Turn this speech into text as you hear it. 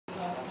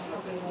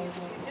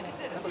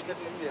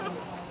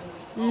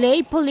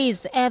Lay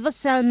police have a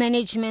cell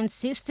management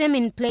system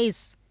in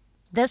place.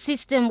 The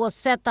system was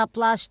set up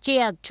last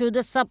year through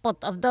the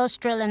support of the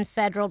Australian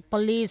Federal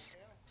Police.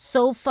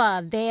 So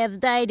far, they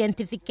have the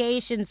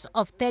identifications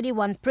of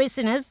 31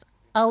 prisoners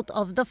out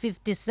of the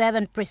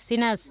 57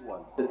 prisoners.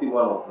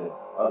 31 of them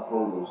are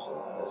from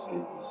those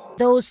escapees.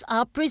 Those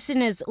are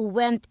prisoners who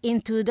went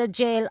into the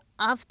jail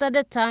after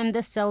the time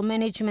the cell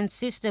management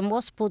system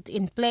was put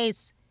in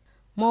place.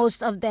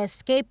 Most of the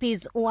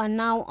escapees who are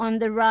now on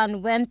the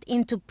run went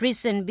into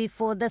prison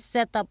before the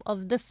setup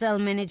of the cell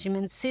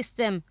management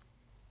system.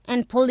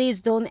 And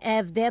police don't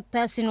have their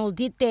personal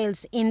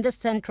details in the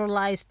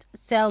centralized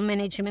cell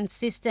management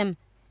system.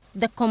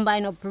 The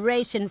combined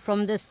operation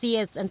from the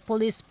CS and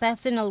police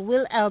personnel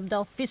will help the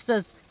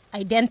officers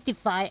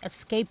identify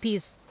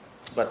escapees.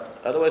 But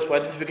otherwise, for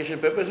identification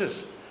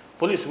purposes,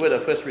 police were the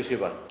first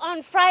receiver.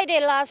 On Friday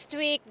last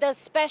week, the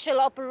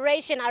special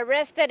operation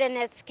arrested an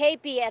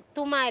escapee at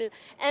 2 Mile,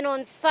 and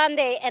on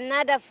Sunday,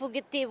 another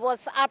fugitive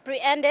was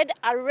apprehended,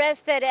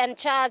 arrested and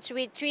charged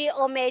with 3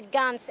 homemade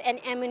guns and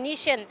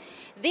ammunition.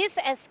 This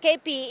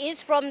escapee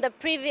is from the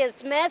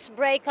previous mass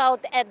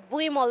breakout at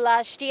Buimo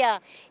last year.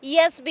 He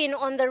has been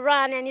on the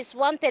run and is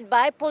wanted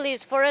by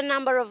police for a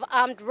number of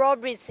armed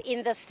robberies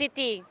in the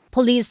city.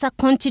 Police are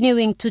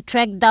continuing to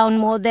track down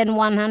more than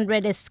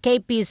 100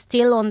 escapees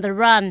still on the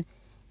run.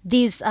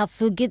 These are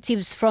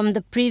fugitives from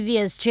the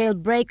previous jail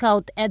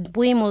breakout at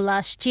Buimo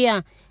last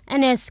year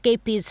and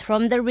escapees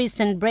from the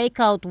recent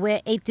breakout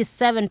where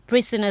 87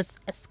 prisoners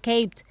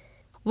escaped.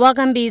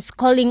 Wagambie is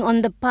calling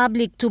on the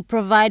public to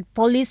provide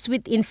police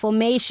with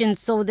information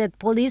so that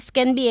police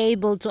can be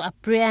able to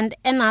apprehend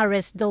and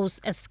arrest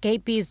those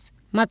escapees.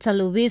 Mata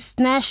Luis,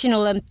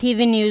 National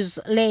EMTV News,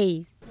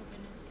 Lay.